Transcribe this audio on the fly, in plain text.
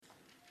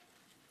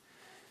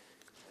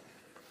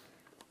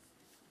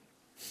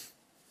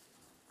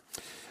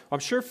I'm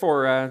sure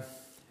for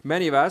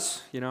many of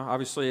us,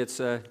 obviously it's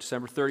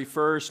December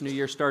 31st, New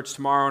Year starts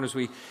tomorrow, and as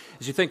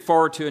you think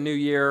forward to a new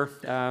year,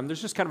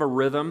 there's just kind of a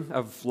rhythm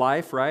of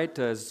life, right?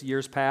 As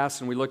years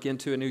pass and we look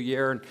into a new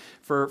year, and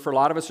for a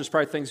lot of us, there's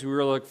probably things we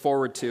really look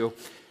forward to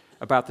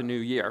about the new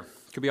year.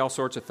 It could be all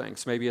sorts of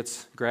things. Maybe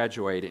it's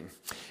graduating.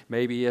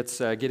 Maybe it's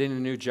getting a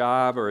new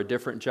job or a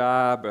different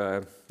job.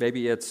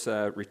 Maybe it's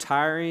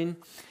retiring.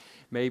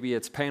 Maybe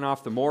it's paying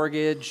off the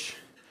mortgage,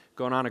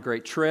 going on a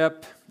great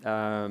trip,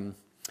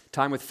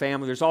 time with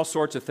family. There's all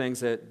sorts of things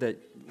that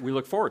we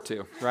look forward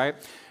to, right?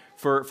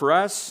 For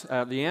us,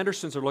 the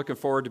Andersons are looking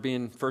forward to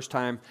being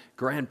first-time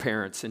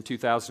grandparents in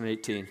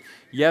 2018.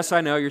 Yes, I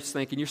know you're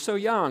thinking, you're so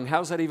young.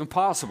 How's that even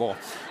possible?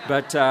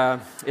 But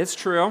it's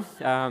true.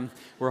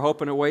 We're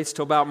hoping it waits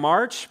till about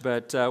March,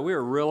 but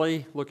we're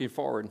really looking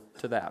forward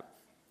to that.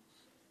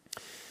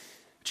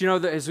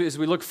 But as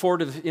we look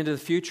forward into the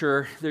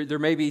future, there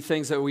may be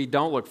things that we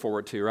don't look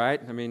forward to,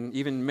 right? I mean,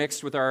 even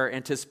mixed with our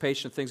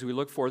anticipation of things we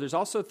look for, there's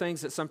also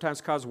things that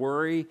sometimes cause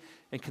worry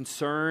and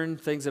concern,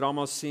 things that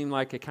almost seem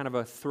like a kind of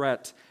a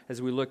threat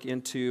as we look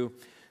into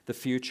the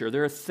future.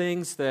 There are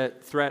things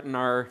that threaten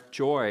our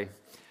joy,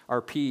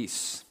 our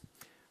peace,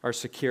 our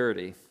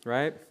security,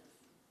 right?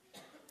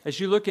 As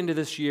you look into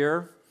this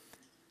year,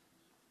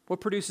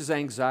 what produces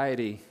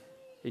anxiety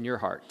in your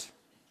heart?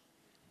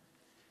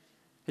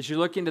 As you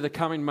look into the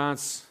coming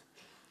months,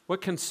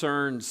 what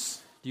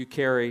concerns do you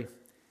carry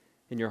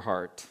in your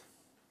heart?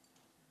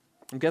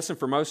 I'm guessing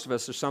for most of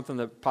us, there's something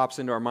that pops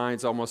into our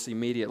minds almost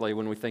immediately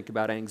when we think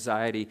about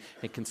anxiety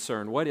and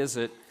concern. What is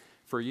it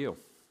for you?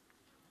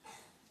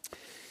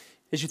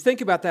 As you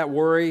think about that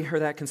worry or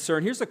that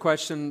concern, here's the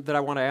question that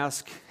I want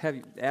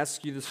to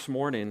ask you this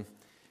morning,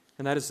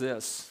 and that is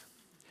this.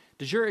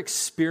 Does your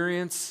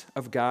experience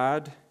of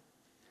God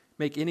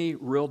make any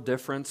real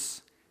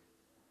difference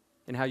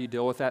in how you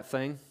deal with that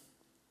thing?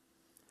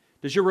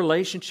 Does your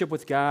relationship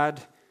with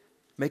God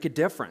make a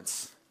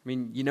difference? I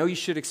mean, you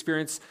should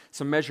experience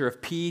some measure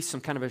of peace,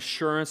 some kind of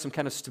assurance, some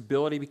kind of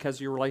stability because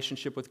of your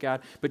relationship with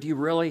God, but do you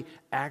really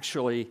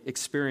actually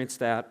experience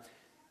that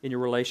in your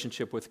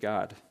relationship with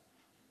God?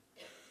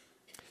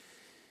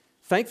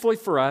 Thankfully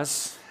for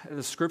us,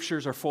 the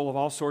Scriptures are full of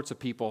all sorts of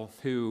people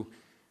who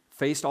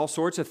faced all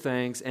sorts of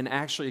things and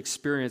actually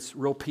experienced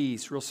real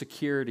peace, real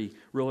security,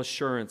 real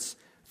assurance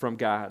from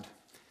God.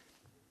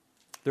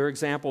 There are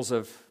examples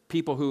of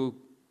people who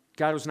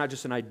God was not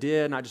just an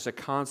idea, not just a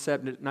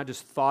concept, not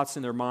just thoughts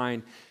in their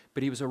mind,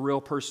 but He was a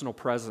real personal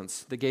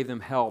presence that gave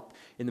them help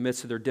in the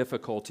midst of their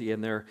difficulty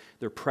and their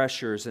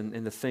pressures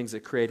and the things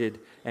that created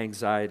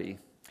anxiety.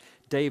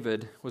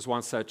 David was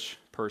one such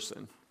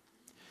person.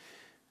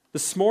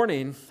 This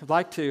morning, I'd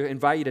like to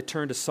invite you to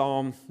turn to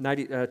Psalm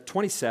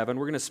 27.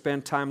 We're going to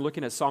spend time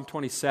looking at Psalm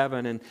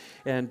 27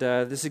 and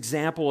this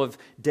example of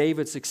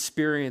David's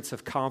experience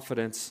of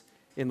confidence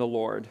in the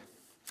Lord.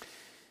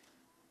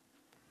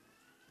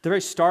 At the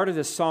very start of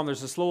this psalm,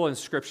 there's this little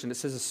inscription. It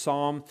says a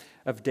Psalm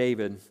of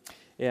David.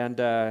 And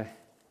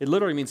it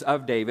literally means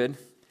of David.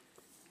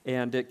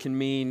 And it can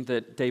mean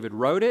that David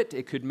wrote it.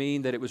 It could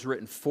mean that it was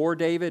written for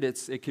David.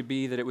 It could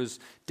be that it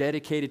was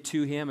dedicated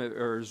to him.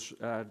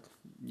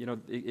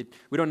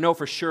 We don't know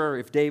for sure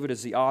if David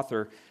is the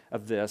author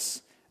of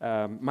this.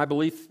 My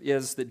belief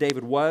is that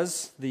David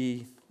was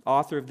the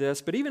author of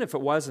this. But even if it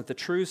wasn't, the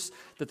truths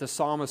that the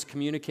psalmist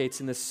communicates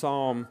in this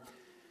psalm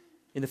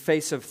in the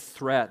face of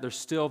threat, they're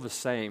still the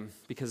same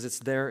because it's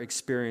their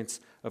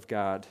experience of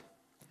God.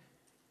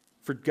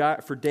 For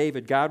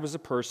David, God was a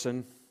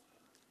person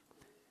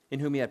in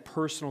whom he had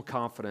personal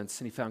confidence,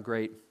 and he found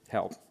great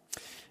help.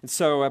 And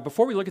so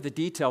before we look at the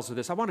details of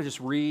this, I want to just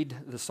read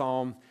the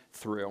psalm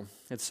through.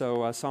 And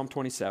so Psalm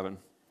 27.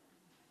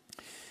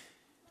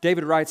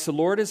 David writes, "The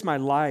Lord is my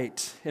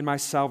light and my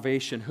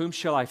salvation. Whom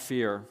shall I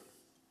fear?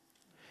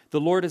 The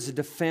Lord is a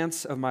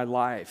defense of my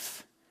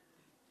life.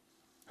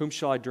 Whom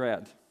shall I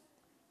dread?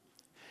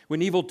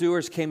 When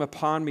evildoers came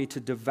upon me to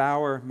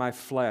devour my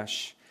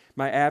flesh,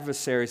 my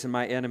adversaries and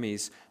my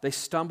enemies, they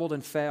stumbled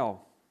and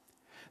fell.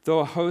 Though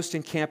a host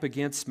encamp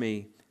against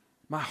me,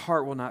 my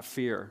heart will not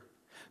fear.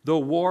 Though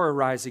war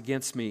arise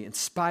against me, in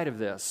spite of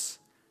this,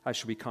 I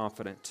shall be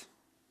confident.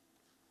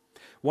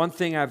 One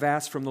thing I've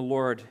asked from the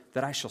Lord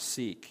that I shall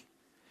seek,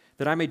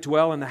 that I may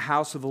dwell in the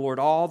house of the Lord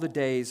all the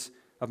days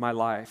of my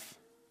life,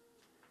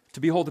 to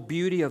behold the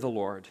beauty of the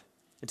Lord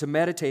and to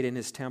meditate in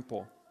His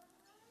temple.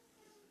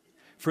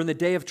 For in the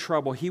day of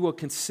trouble, He will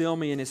conceal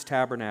me in His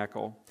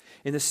tabernacle.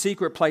 In the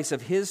secret place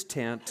of His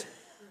tent,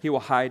 He will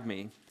hide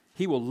me.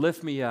 He will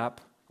lift me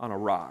up on a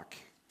rock.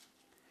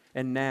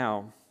 And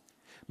now,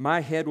 my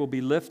head will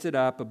be lifted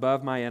up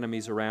above my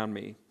enemies around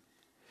me.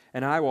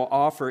 And I will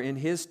offer in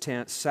His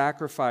tent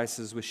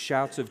sacrifices with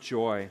shouts of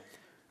joy.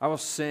 I will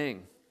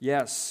sing,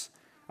 yes,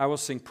 I will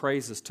sing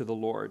praises to the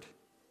Lord.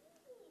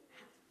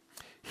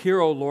 Hear,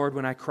 O Lord,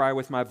 when I cry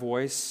with my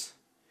voice,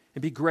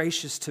 and be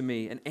gracious to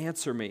me and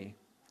answer me.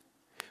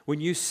 When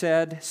you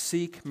said,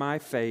 seek my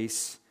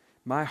face,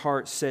 my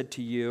heart said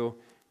to you,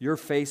 your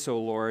face, O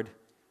Lord,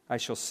 I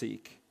shall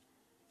seek.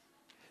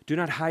 Do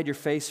not hide your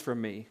face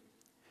from me.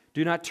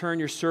 Do not turn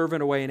your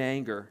servant away in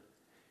anger.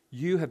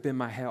 You have been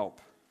my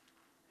help.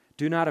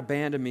 Do not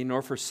abandon me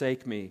nor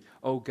forsake me,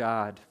 O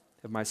God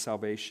of my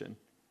salvation.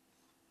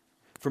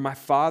 For my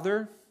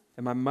father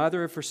and my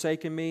mother have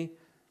forsaken me,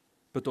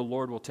 but the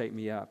Lord will take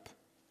me up.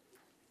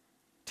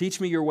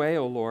 Teach me your way,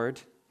 O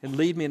Lord, and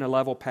lead me in a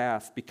level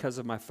path because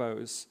of my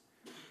foes.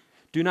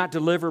 Do not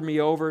deliver me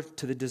over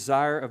to the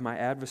desire of my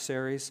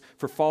adversaries,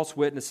 for false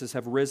witnesses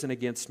have risen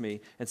against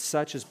me, and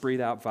such as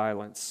breathe out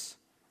violence.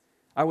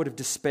 I would have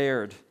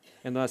despaired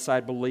unless I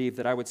had believed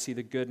that I would see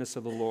the goodness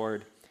of the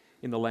Lord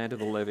in the land of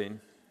the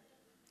living.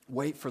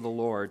 Wait for the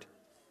Lord.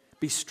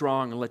 Be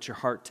strong and let your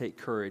heart take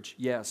courage.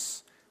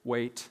 Yes,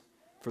 wait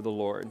for the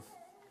Lord.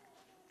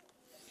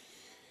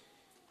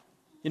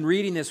 In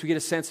reading this, we get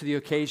a sense of the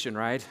occasion,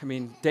 right? I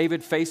mean,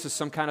 David faces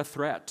some kind of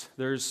threat.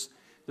 There's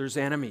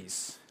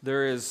enemies.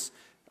 There is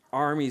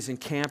armies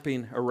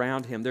encamping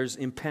around him. There's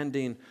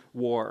impending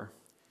war.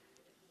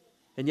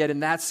 And yet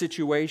in that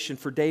situation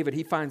for David,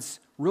 he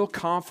finds real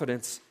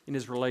confidence in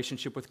his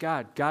relationship with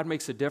God. God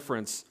makes a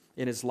difference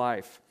in his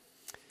life.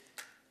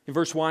 In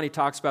verse 1, he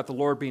talks about the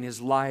Lord being his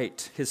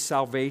light, his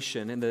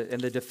salvation, and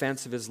the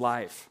defense of his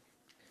life.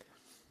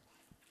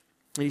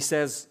 And he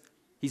says,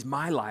 he's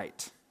my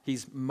light.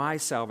 He's my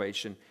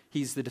salvation.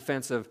 He's the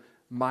defense of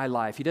my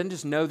life. He doesn't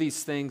just know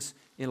these things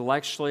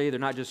intellectually. They're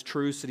not just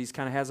truths that he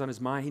kind of has on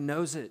his mind. He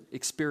knows it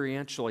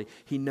experientially.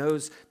 He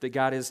knows that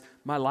God is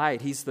my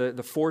light. He's the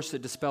force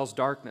that dispels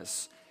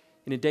darkness.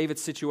 And in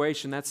David's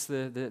situation, that's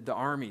the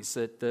armies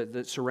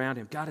that surround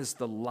him. God is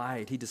the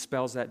light. He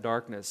dispels that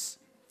darkness.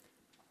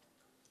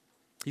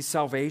 He's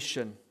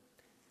salvation.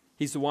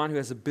 He's the one who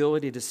has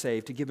ability to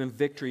save, to give him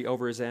victory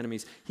over his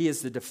enemies. He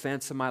is the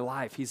defense of my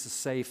life. He's a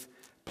safe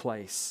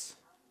place.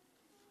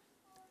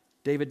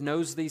 David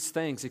knows these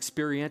things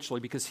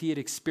experientially because he had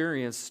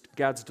experienced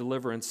God's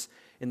deliverance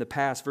in the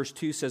past. Verse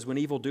 2 says, when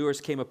evildoers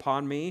came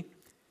upon me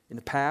in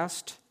the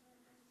past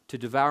to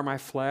devour my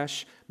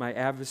flesh, my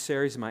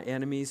adversaries, my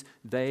enemies,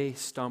 they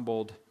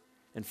stumbled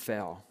and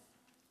fell.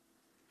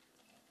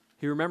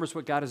 He remembers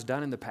what God has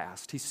done in the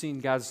past. He's seen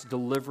God's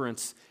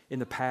deliverance in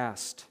the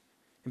past.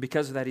 And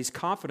because of that, he's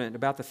confident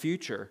about the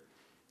future.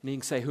 And he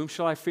can say, whom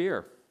shall I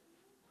fear?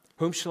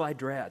 Whom shall I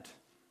dread?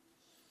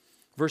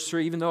 Verse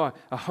 3, even though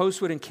a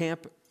host would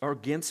encamp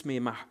against me,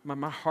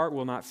 my heart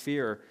will not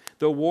fear.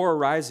 Though war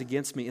arise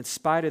against me, in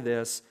spite of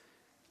this,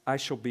 I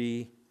shall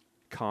be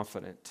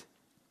confident.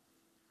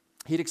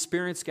 He'd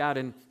experienced God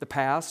in the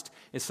past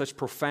in such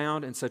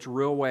profound and such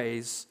real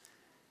ways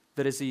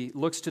that as he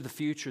looks to the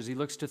future, as he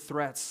looks to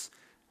threats,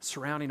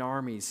 surrounding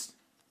armies,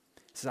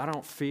 he says, I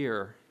don't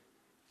fear.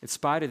 In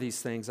spite of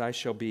these things, I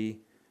shall be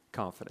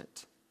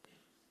confident.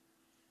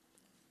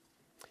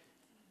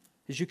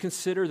 As you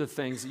consider the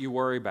things that you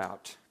worry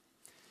about,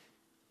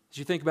 as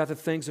you think about the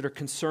things that are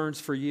concerns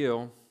for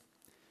you,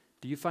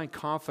 do you find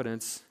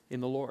confidence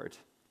in the Lord?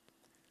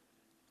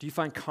 Do you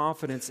find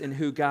confidence in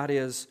who God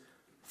is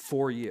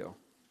for you?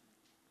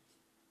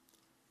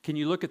 Can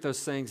you look at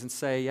those things and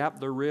say, yep,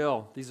 they're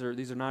real. These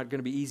are not going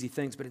to be easy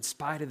things, but in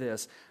spite of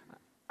this,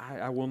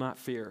 I will not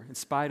fear. In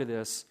spite of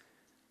this,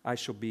 I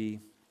shall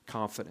be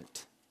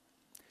confident.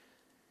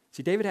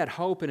 See, David had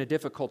hope in a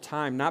difficult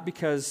time, not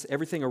because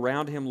everything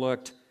around him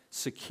looked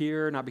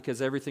secure, not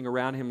because everything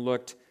around him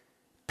looked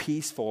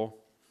peaceful.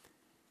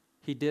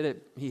 He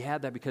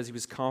had that because he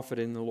was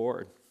confident in the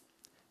Lord.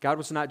 God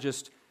was not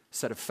just a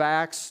set of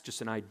facts,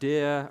 just an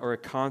idea or a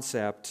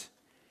concept.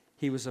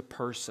 He was a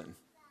person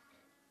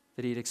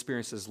that he had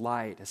experienced as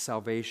light, as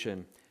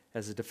salvation,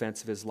 as a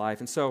defense of his life.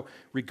 And so,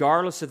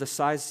 regardless of the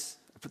size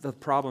of the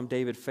problem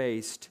David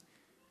faced,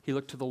 he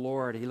looked to the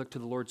Lord, he looked to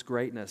the Lord's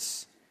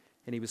greatness,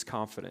 and he was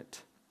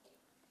confident.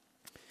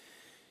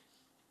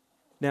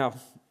 Now,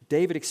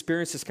 David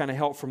experienced this kind of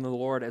help from the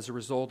Lord as a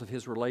result of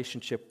his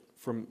relationship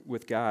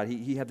with God.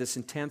 He had this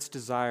intense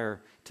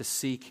desire to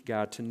seek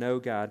God, to know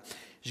God.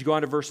 As you go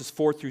on to verses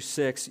 4 through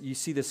 6, you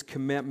see this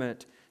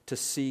commitment to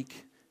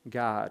seek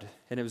God.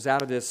 And it was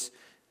out of this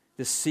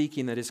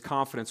seeking that his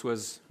confidence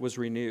was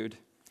renewed.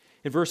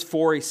 In verse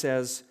 4, he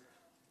says,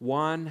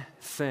 one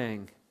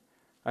thing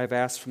I have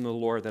asked from the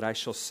Lord that I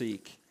shall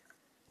seek,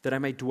 that I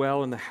may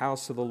dwell in the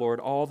house of the Lord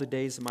all the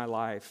days of my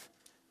life,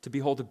 to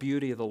behold the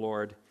beauty of the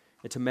Lord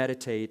and to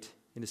meditate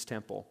in his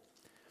temple.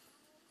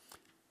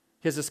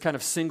 He has this kind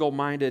of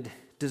single-minded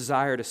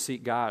desire to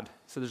seek God.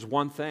 So there's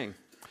one thing.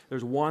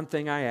 There's one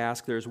thing I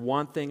ask. There's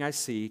one thing I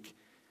seek,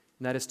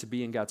 and that is to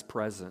be in God's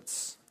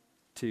presence.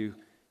 To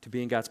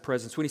be in God's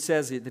presence. When he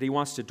says that he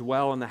wants to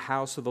dwell in the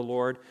house of the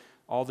Lord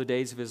all the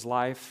days of his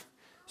life,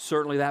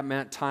 certainly that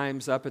meant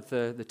times up at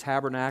the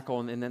tabernacle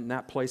and in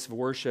that place of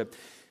worship.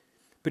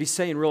 But he's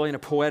saying really in a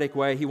poetic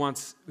way, he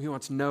wants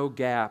no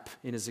gap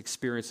in his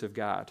experience of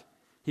God.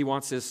 He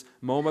wants this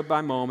moment by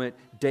moment,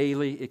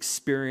 daily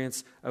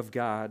experience of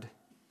God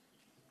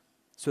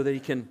so that he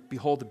can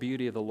behold the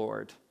beauty of the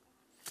Lord.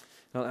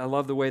 Now, I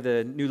love the way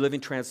the New Living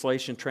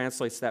Translation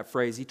translates that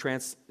phrase.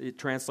 It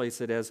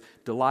translates it as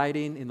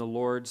delighting in the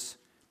Lord's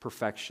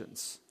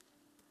perfections.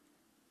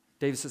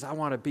 David says, I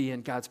want to be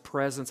in God's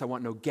presence. I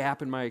want no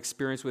gap in my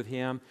experience with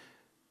him.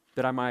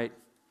 that I might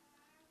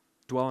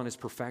dwell on his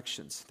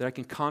perfections, that I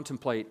can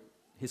contemplate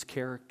his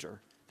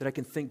character, that I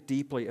can think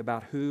deeply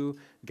about who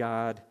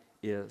God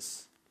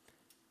is.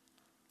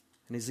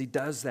 And as he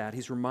does that,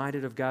 he's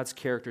reminded of God's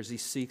character as he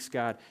seeks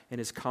God, and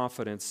his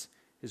confidence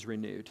is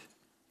renewed.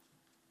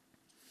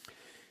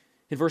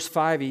 In verse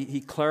 5, he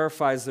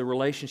clarifies the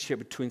relationship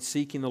between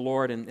seeking the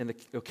Lord and the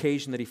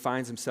occasion that he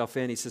finds himself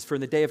in. He says, "For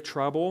in the day of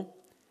trouble,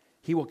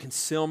 he will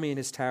conceal me in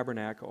his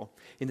tabernacle.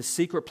 In the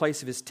secret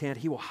place of his tent,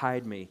 he will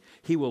hide me.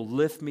 He will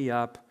lift me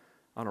up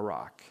on a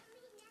rock."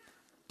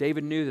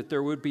 David knew that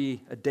there would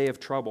be a day of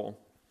trouble.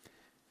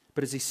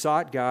 But as he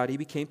sought God, he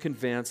became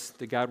convinced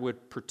that God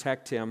would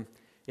protect him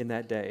in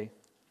that day.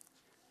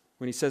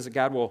 When he says that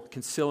God will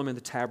conceal him in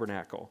the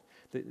tabernacle,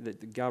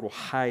 that God will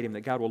hide him,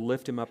 that God will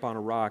lift him up on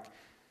a rock,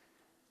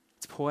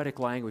 it's poetic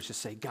language to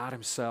say God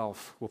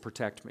himself will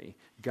protect me.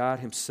 God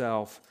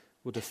himself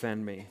will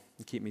defend me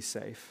and keep me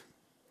safe.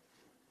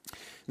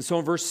 And so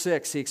in verse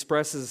 6, he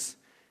expresses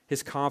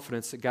his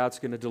confidence that God's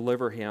going to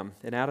deliver him.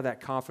 And out of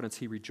that confidence,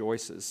 he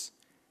rejoices.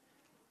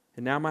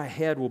 "And now my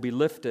head will be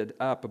lifted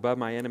up above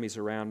my enemies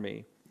around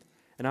me.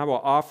 And I will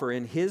offer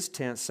in his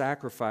tent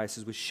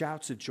sacrifices with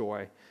shouts of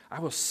joy. I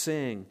will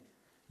sing,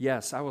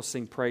 yes, I will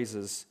sing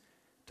praises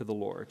to the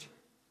Lord."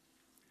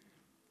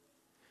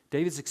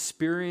 David's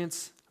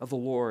experience of the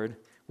Lord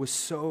was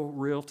so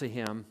real to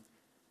him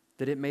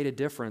that it made a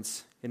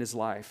difference in his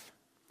life.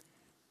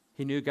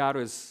 He knew God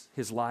was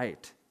his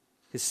light,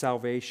 his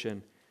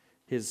salvation,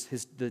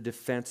 the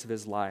defense of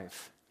his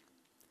life.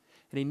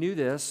 And he knew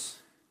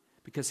this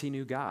because he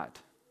knew God.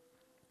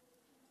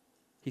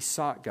 He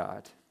sought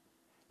God.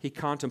 He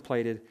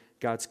contemplated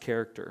God's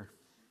character.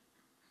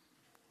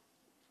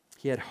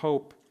 He had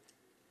hope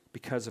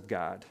because of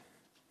God.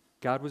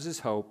 God was his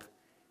hope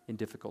in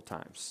difficult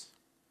times.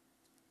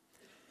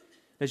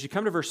 As you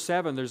come to verse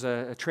 7, there's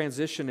a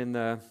transition in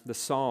the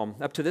psalm.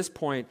 Up to this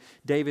point,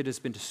 David has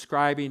been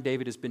describing,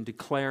 David has been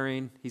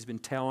declaring, he's been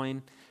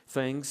telling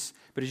things.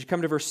 But as you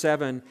come to verse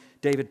 7,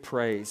 David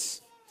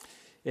prays.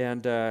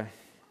 And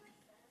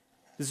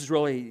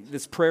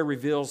this prayer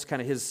reveals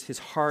kind of his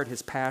heart,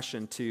 his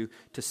passion to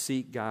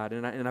seek God.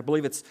 And I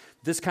believe it's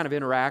this kind of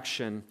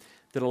interaction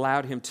that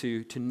allowed him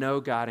to know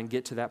God and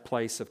get to that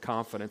place of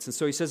confidence. And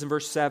so he says in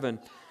verse 7,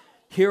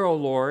 "Hear, O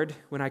Lord,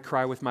 when I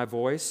cry with my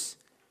voice.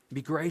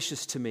 Be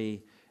gracious to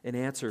me and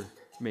answer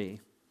me."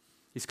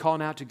 He's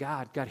calling out to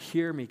God. God,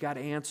 hear me. God,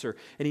 answer.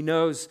 And he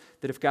knows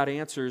that if God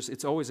answers,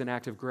 it's always an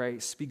act of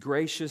grace. Be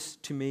gracious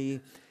to me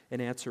and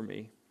answer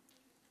me.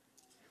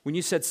 When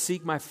you said,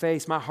 "Seek my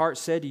face," my heart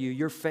said to you,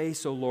 "Your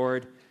face, O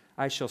Lord,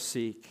 I shall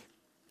seek."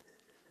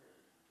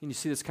 And you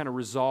see this kind of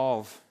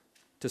resolve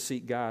to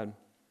seek God.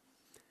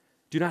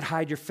 "Do not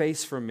hide your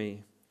face from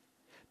me.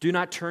 Do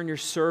not turn your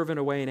servant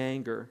away in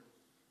anger.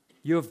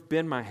 You have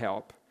been my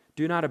help.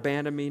 Do not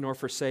abandon me nor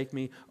forsake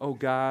me, O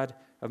God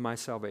of my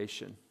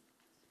salvation."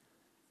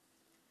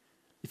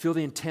 You feel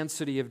the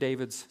intensity of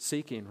David's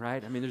seeking,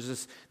 right? I mean,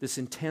 there's this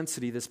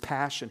intensity, this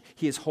passion.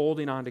 He is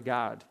holding on to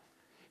God.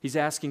 He's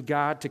asking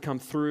God to come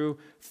through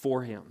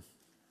for him.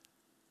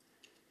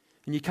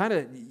 And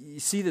you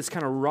see this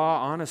kind of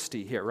raw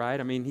honesty here, right?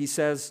 I mean, he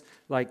says,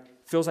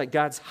 feels like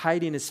God's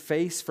hiding his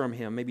face from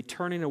him, maybe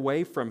turning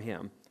away from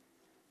him.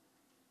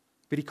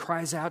 But he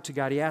cries out to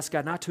God. He asks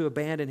God not to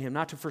abandon him,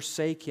 not to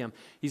forsake him.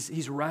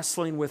 He's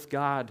wrestling with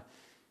God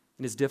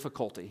in his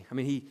difficulty. I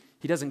mean,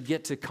 he doesn't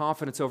get to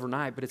confidence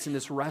overnight, but it's in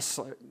this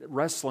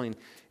wrestling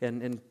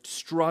and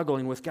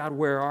struggling with God.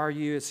 Where are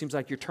you? It seems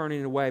like you're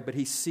turning away, but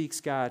he seeks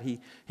God.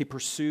 He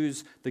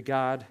pursues the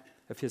God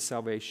of his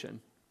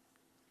salvation.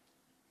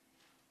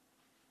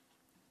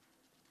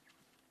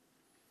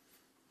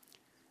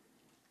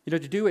 You know,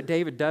 to do what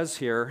David does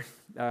here,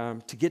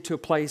 to get to a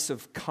place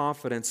of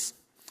confidence,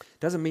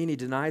 doesn't mean he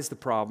denies the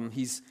problem.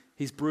 He's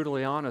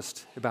brutally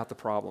honest about the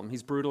problem.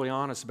 He's brutally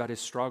honest about his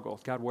struggle.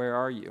 God, where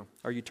are you?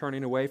 Are you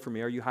turning away from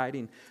me? Are you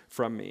hiding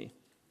from me?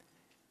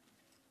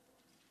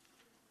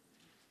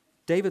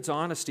 David's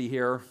honesty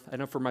here, I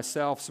know for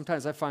myself,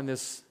 sometimes I find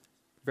this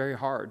very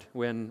hard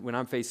when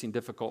I'm facing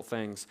difficult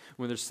things,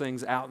 when there's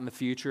things out in the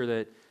future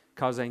that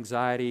cause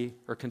anxiety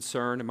or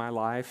concern in my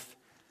life.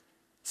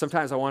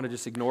 Sometimes I want to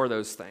just ignore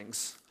those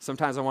things.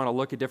 Sometimes I want to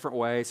look a different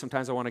way.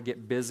 Sometimes I want to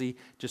get busy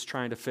just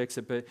trying to fix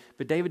it.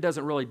 But David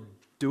doesn't really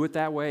do it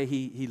that way.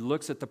 He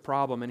looks at the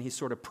problem and he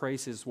sort of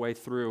prays his way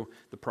through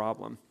the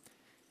problem.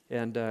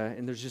 And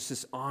there's just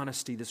this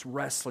honesty, this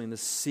wrestling, this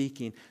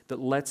seeking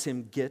that lets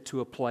him get to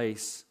a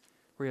place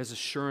where he has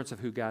assurance of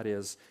who God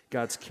is,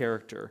 God's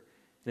character.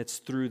 And it's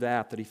through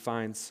that he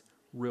finds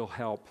real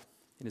help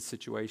in his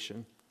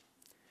situation.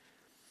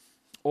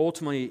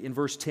 Ultimately, in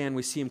verse 10,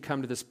 we see him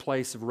come to this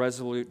place of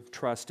resolute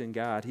trust in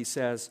God. He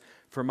says,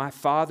 "For my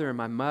father and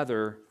my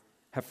mother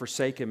have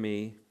forsaken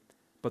me,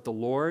 but the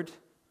Lord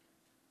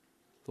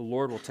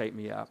will take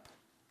me up."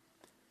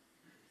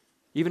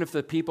 Even if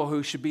the people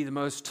who should be the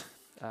most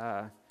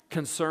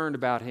concerned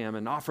about him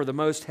and offer the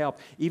most help,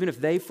 even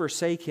if they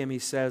forsake him, he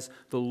says,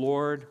 "The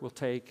Lord will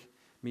take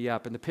me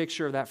up." And the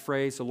picture of that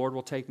phrase, "the Lord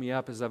will take me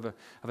up," is of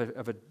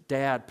a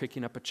dad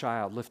picking up a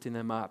child, lifting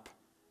them up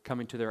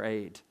coming to their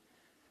aid.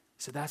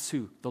 He said, that's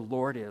who the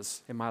Lord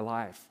is in my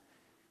life.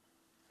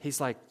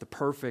 He's like the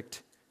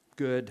perfect,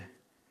 good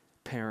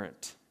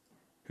parent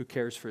who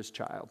cares for his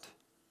child.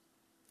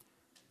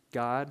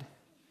 God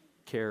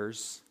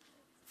cares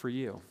for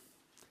you.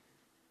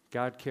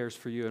 God cares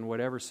for you in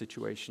whatever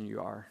situation you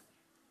are.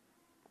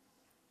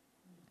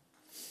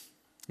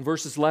 In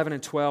verses 11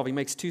 and 12, he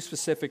makes two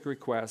specific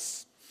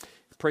requests.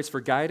 He prays for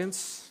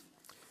guidance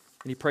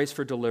and he prays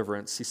for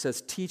deliverance. He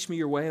says, teach me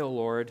your way, O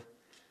Lord,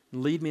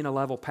 and lead me in a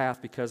level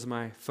path because of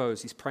my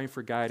foes. He's praying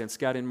for guidance.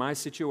 God, in my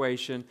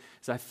situation,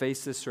 as I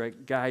face this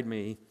threat, guide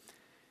me.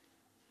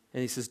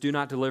 And he says, do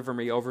not deliver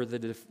me over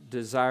the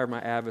desire of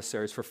my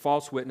adversaries, for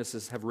false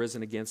witnesses have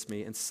risen against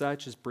me, and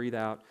such as breathe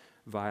out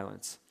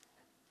violence.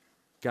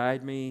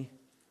 Guide me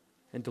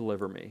and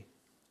deliver me.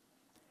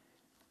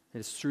 And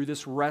it's through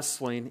this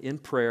wrestling in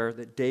prayer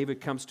that David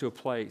comes to a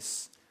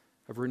place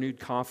of renewed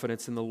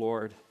confidence in the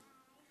Lord.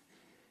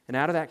 And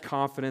out of that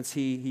confidence,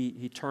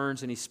 he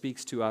turns and he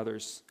speaks to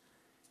others.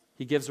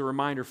 He gives a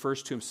reminder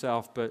first to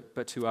himself,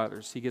 but to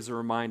others. He gives a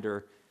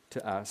reminder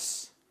to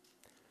us.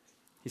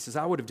 He says,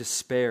 I would have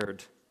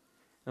despaired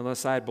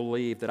unless I had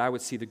believed that I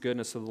would see the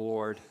goodness of the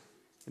Lord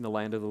in the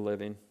land of the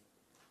living.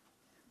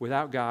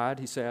 Without God,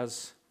 he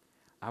says,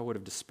 I would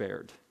have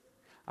despaired.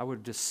 I would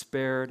have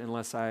despaired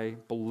unless I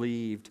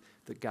believed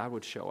that God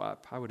would show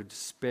up. I would have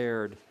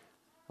despaired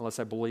unless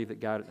I believed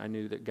that I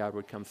knew that God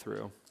would come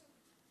through.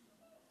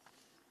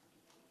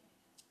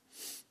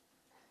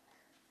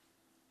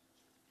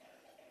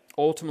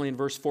 Ultimately, in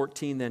verse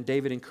 14, then,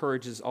 David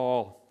encourages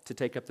all to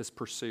take up this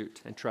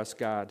pursuit and trust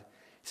God.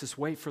 He says,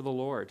 wait for the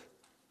Lord.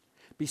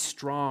 Be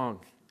strong.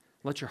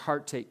 Let your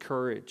heart take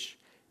courage.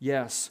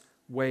 Yes,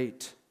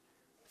 wait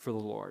for the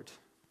Lord.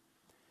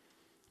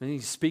 And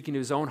he's speaking to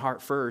his own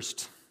heart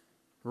first,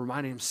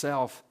 reminding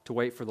himself to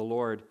wait for the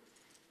Lord.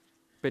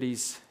 But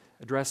he's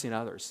addressing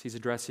others. He's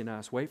addressing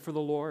us. Wait for the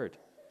Lord.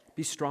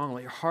 Be strong.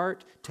 Let your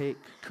heart take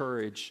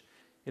courage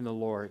in the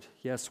Lord.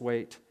 Yes,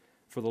 wait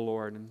for the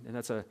Lord. And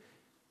that's an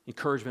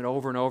encouragement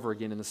over and over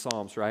again in the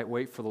Psalms, right?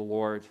 Wait for the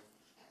Lord.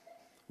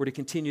 We're to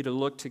continue to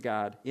look to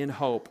God in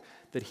hope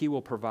that he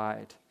will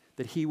provide,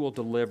 that he will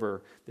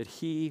deliver, that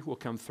he will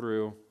come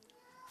through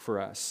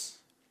for us.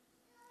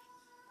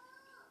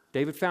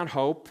 David found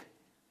hope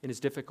in his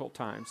difficult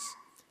times.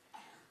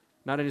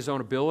 Not in his own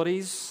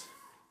abilities,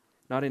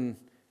 not in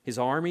his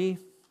army.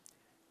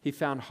 He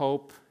found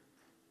hope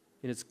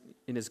in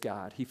his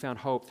God. He found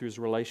hope through his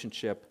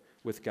relationship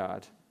with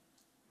God.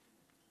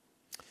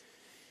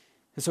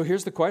 And so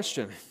here's the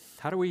question.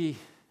 How do we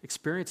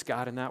experience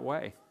God in that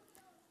way?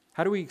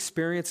 How do we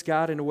experience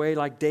God in a way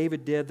like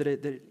David did, that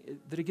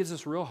it gives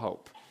us real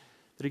hope,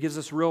 that it gives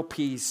us real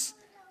peace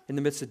in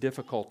the midst of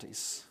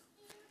difficulties?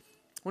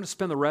 I want to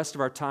spend the rest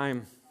of our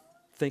time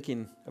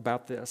thinking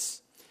about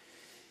this.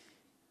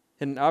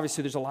 And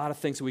obviously there's a lot of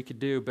things that we could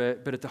do,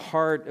 but at the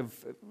heart of,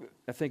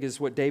 I think, is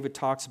what David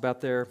talks about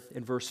there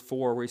in verse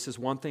 4, where he says,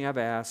 one thing I've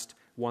asked,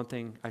 one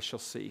thing I shall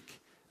seek.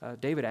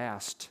 David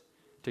asked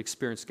to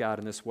experience God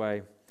in this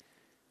way.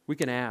 We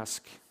can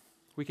ask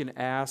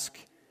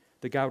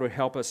that God would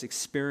help us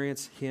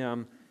experience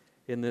him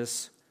in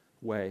this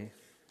way.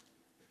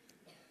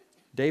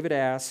 David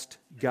asked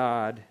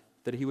God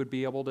that he would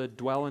be able to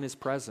dwell in his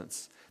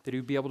presence, that he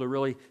would be able to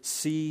really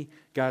see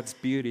God's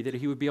beauty, that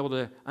he would be able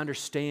to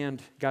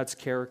understand God's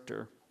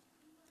character.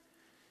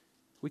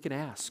 We can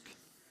ask.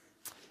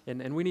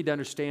 And we need to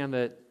understand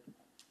that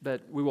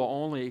we will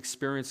only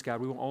experience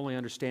God, we will only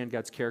understand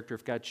God's character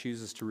if God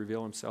chooses to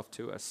reveal himself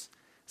to us.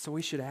 So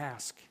we should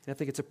ask. And I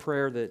think it's a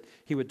prayer that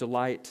he would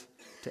delight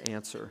to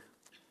answer.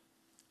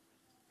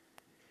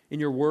 In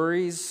your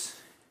worries,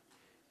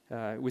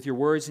 with your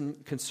worries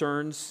and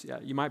concerns,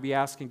 you might be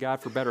asking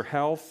God for better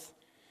health,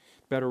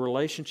 better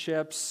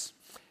relationships,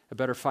 a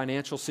better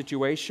financial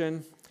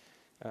situation.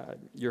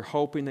 You're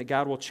hoping that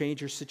God will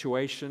change your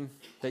situation,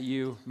 that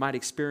you might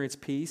experience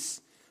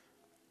peace.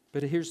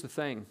 But here's the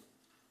thing.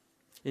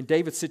 In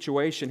David's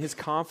situation, his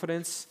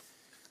confidence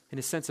and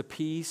his sense of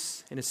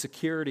peace and his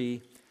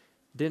security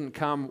didn't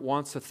come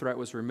once the threat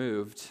was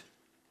removed.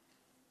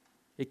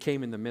 It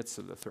came in the midst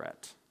of the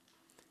threat.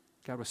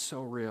 God was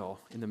so real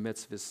in the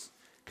midst of his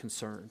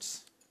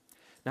concerns.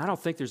 Now, I don't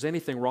think there's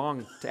anything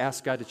wrong to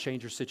ask God to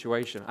change your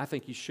situation. I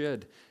think you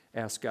should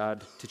ask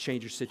God to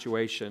change your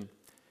situation.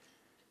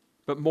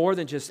 But more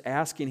than just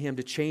asking him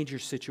to change your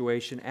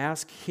situation,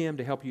 ask him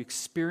to help you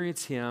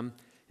experience him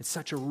in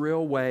such a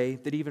real way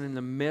that even in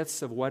the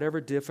midst of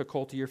whatever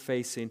difficulty you're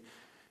facing,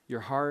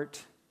 your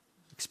heart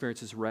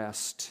experiences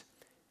rest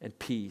and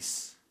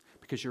peace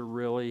because you're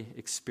really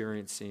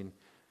experiencing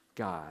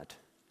God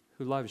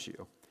who loves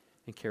you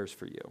and cares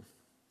for you.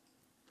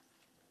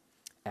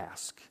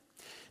 Ask.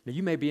 Now,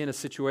 you may be in a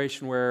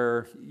situation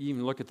where you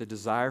even look at the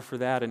desire for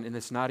that, and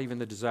it's not even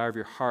the desire of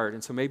your heart.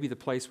 And so maybe the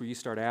place where you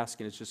start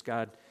asking is just,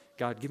 God,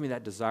 give me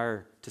that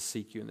desire to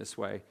seek you in this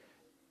way.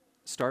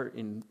 Start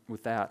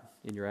with that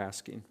in your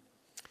asking.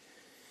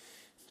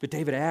 But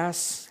David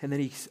asks, and then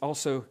he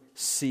also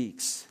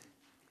seeks.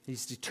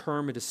 He's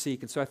determined to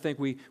seek. And so I think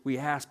we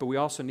ask, but we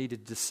also need to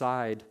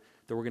decide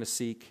that we're going to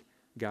seek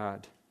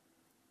God.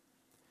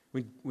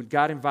 When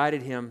God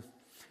invited him,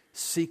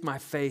 seek my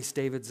face,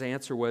 David's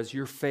answer was,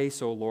 your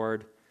face, O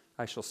Lord,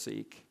 I shall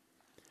seek.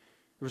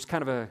 There was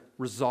kind of a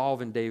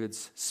resolve in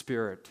David's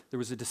spirit. There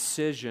was a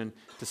decision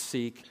to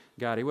seek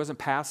God. He wasn't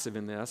passive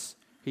in this.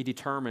 He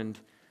determined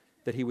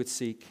that he would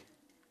seek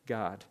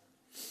God.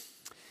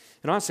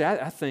 And honestly,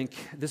 I think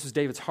this was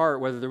David's heart,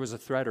 whether there was a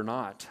threat or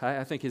not.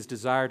 I think his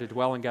desire to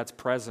dwell in God's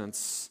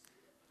presence,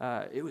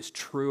 it was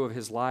true of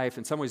his life.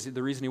 In some ways,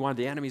 the reason he wanted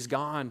the enemies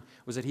gone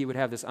was that he would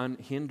have this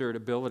unhindered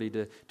ability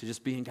to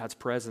just be in God's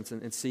presence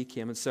and seek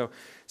him. And so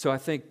I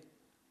think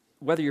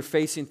whether you're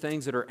facing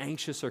things that are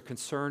anxious or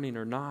concerning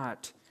or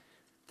not,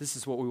 this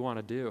is what we want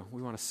to do.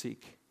 We want to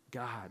seek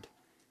God,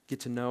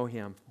 get to know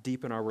him,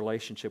 deepen our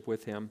relationship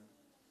with him.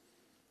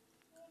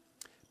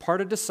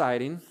 Part of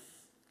deciding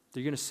that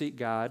you're going to seek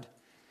God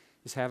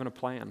is having a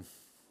plan.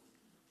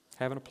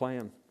 Having a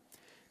plan.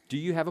 Do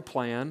you have a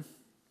plan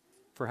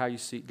for how you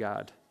seek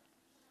God?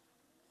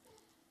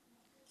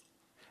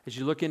 As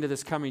you look into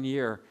this coming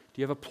year,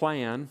 do you have a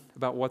plan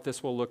about what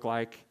this will look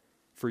like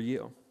for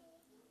you?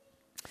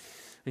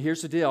 And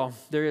here's the deal.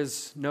 There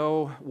is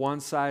no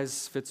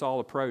one-size-fits-all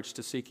approach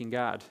to seeking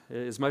God.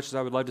 As much as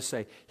I would love to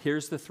say,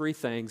 here's the 3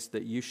 things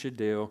that you should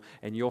do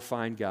and you'll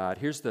find God.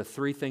 Here's the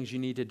 3 things you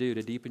need to do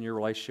to deepen your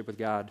relationship with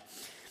God.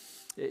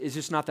 It's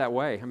just not that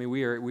way. I mean,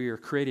 we are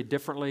created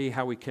differently.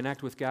 How we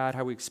connect with God,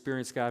 how we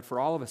experience God, for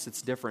all of us,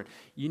 it's different.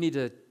 You need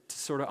to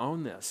sort of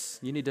own this.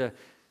 You need to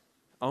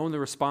own the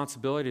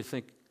responsibility to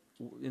think,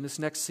 in this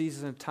next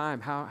season of time,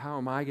 how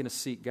am I going to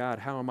seek God?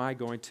 How am I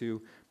going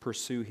to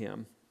pursue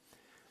him?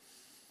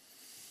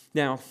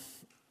 Now,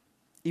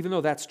 even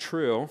though that's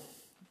true,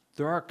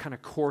 there are kind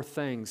of core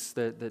things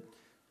that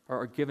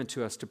are given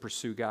to us to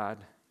pursue God.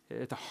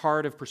 At the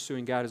heart of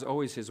pursuing God is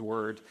always his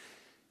word.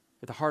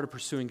 At the heart of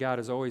pursuing God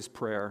is always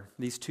prayer.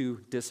 These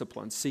 2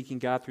 disciplines, seeking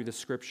God through the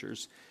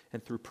scriptures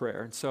and through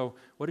prayer. And so,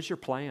 what is your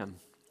plan?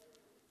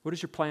 What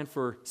is your plan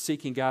for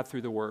seeking God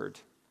through the word?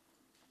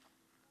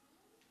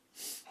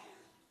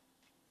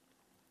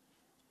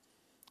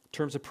 In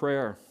terms of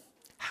prayer,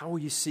 how will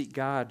you seek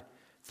God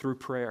through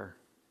prayer?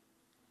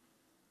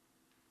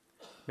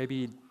 Maybe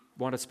you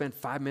want to spend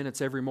 5 minutes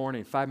every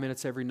morning, 5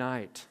 minutes every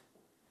night,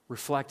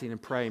 reflecting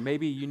and praying.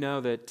 Maybe you know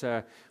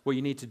that what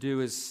you need to do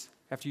is,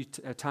 after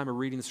a time of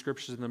reading the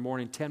scriptures in the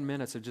morning, 10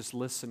 minutes of just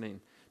listening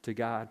to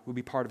God will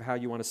be part of how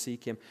you want to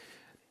seek him.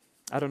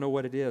 I don't know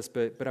what it is,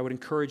 but I would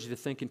encourage you to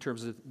think in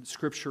terms of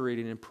scripture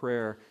reading and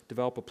prayer,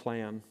 develop a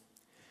plan.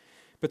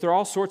 But there are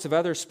all sorts of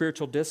other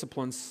spiritual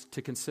disciplines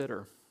to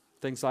consider.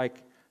 Things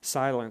like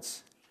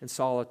silence and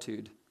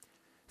solitude,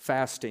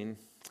 fasting,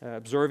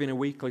 observing a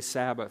weekly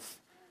Sabbath,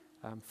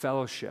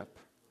 fellowship.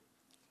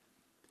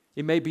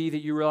 It may be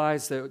that you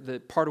realize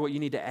that part of what you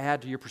need to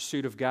add to your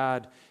pursuit of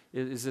God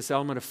is this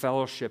element of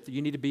fellowship, that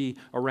you need to be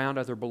around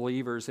other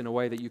believers in a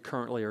way that you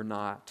currently are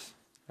not.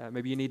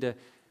 Maybe you need to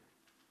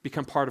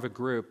become part of a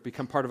group,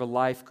 become part of a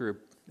life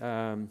group.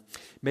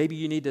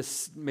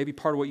 Maybe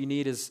part of what you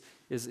need is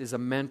a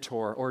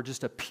mentor or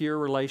just a peer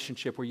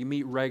relationship where you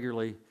meet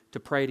regularly to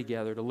pray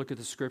together, to look at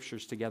the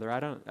scriptures together. I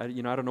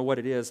don't know what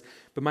it is,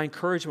 but my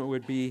encouragement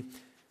would be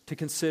to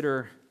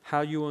consider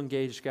how you will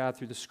engage God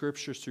through the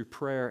scriptures, through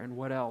prayer, and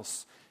what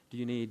else do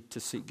you need to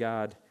seek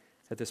God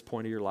at this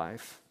point of your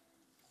life.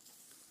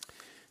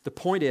 The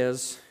point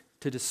is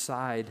to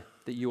decide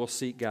that you will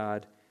seek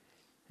God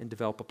and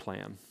develop a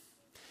plan.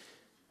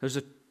 There's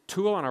a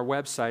tool on our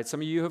website. Some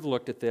of you have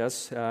looked at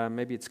this.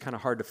 Maybe it's kind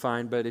of hard to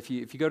find, but if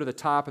you go to the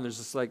top and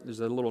there's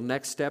a little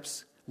next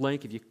steps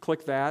link. If you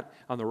click that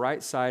on the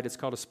right side, it's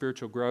called a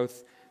spiritual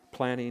growth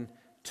planning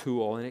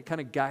tool, and it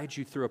kind of guides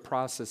you through a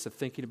process of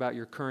thinking about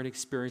your current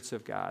experience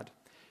of God,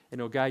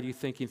 and it'll guide you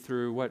thinking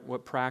through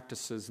what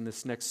practices in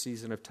this next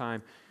season of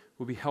time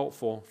will be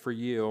helpful for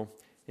you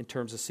in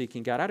terms of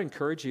seeking God. I'd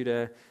encourage you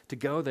to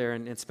go there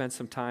and spend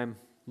some time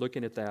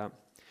looking at that.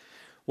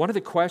 One of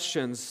the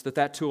questions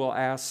that tool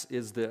asks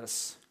is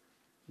this: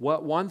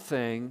 what one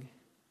thing,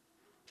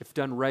 if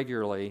done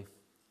regularly,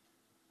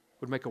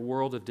 would make a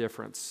world of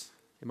difference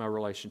in my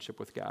relationship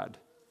with God?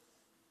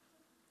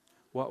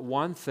 What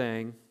one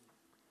thing,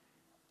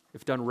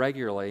 if done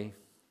regularly,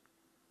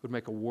 would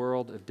make a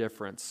world of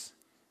difference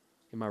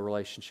in my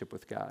relationship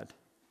with God?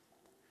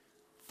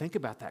 Think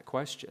about that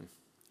question.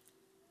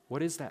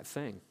 What is that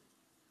thing?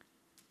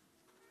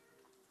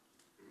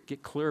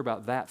 Get clear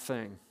about that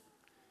thing,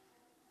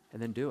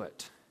 and then do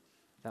it.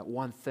 That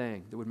one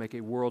thing that would make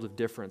a world of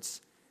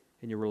difference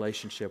in your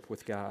relationship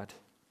with God.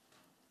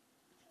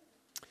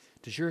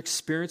 Does your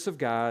experience of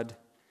God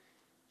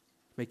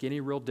make any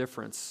real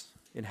difference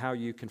in how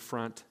you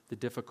confront the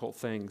difficult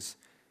things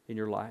in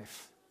your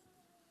life?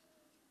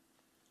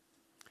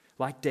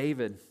 Like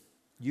David,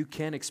 you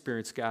can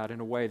experience God in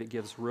a way that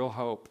gives real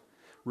hope,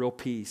 real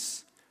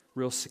peace,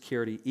 real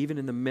security, even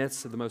in the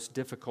midst of the most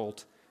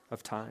difficult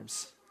of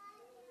times.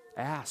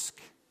 Ask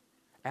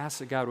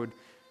that God would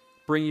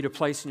bring you to a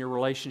place in your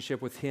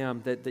relationship with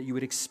Him that you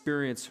would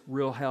experience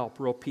real help,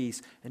 real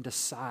peace, and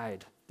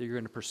decide that you're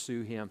going to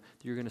pursue Him,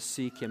 that you're going to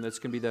seek Him. That's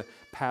going to be the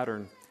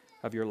pattern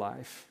of your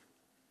life.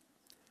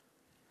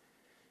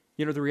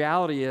 You know, the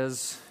reality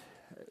is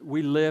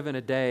we live in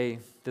a day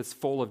that's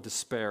full of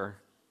despair,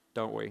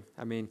 don't we?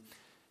 I mean,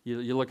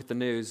 you look at the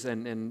news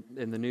and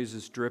the news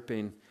is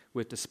dripping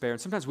with despair.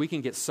 And sometimes we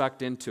can get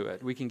sucked into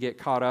it. We can get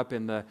caught up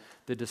in the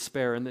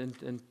despair.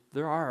 And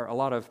there are a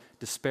lot of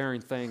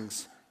despairing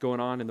things going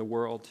on in the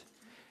world.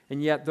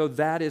 And yet, though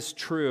that is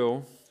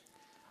true,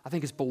 I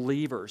think as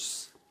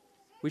believers,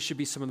 we should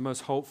be some of the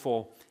most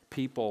hopeful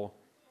people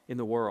in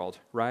the world,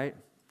 right?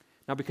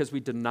 Not because we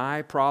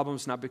deny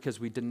problems, not because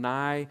we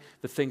deny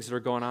the things that are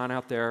going on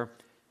out there,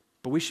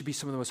 but we should be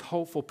some of the most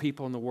hopeful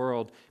people in the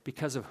world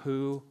because of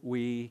who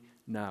we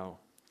know.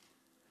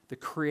 The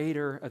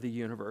creator of the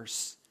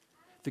universe,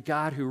 the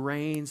God who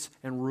reigns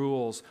and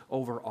rules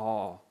over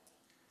all.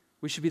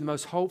 We should be the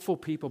most hopeful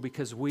people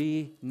because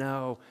we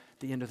know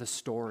the end of the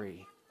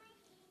story.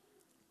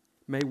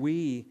 May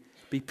we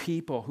be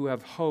people who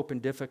have hope in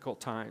difficult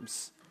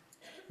times.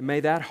 And may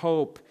that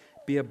hope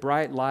be a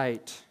bright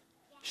light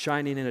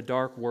shining in a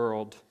dark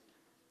world,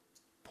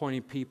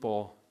 pointing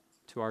people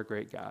to our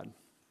great God.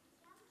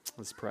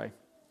 Let's pray.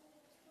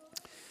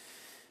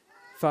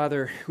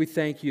 Father, we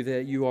thank you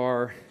that you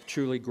are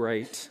truly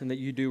great and that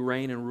you do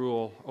reign and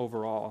rule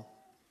over all.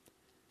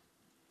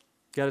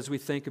 God, as we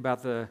think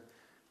about the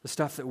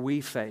stuff that we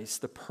face,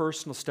 the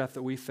personal stuff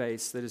that we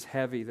face that is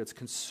heavy, that's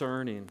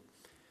concerning,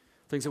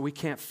 things that we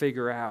can't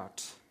figure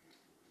out,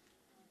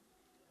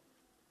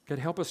 God,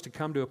 help us to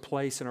come to a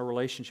place in our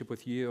relationship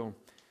with you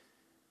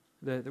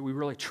that we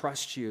really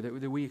trust you,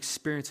 that we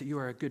experience that you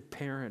are a good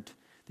parent,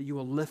 that you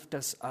will lift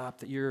us up,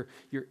 that you're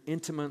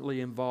intimately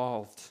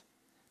involved,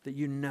 that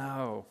you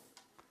know,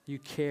 you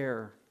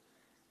care.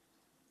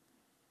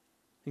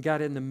 And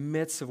God, in the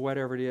midst of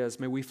whatever it is,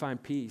 may we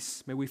find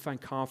peace. May we find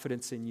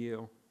confidence in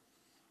you.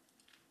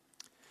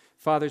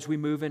 Father, as we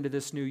move into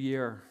this new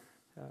year,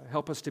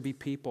 help us to be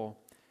people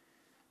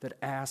that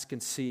ask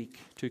and seek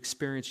to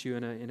experience you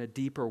in a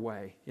deeper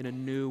way, in a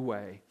new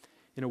way,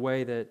 in a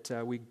way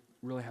that we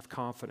really have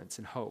confidence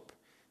and hope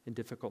in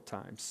difficult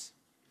times.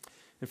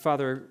 And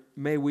Father,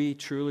 may we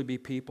truly be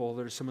people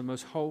that are some of the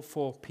most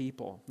hopeful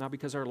people, not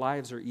because our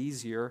lives are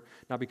easier,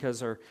 not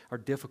because our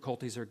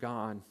difficulties are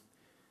gone,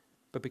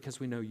 but because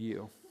we know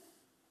you.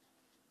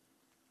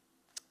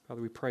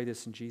 Father, we pray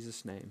this in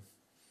Jesus' name.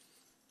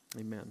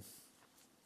 Amen.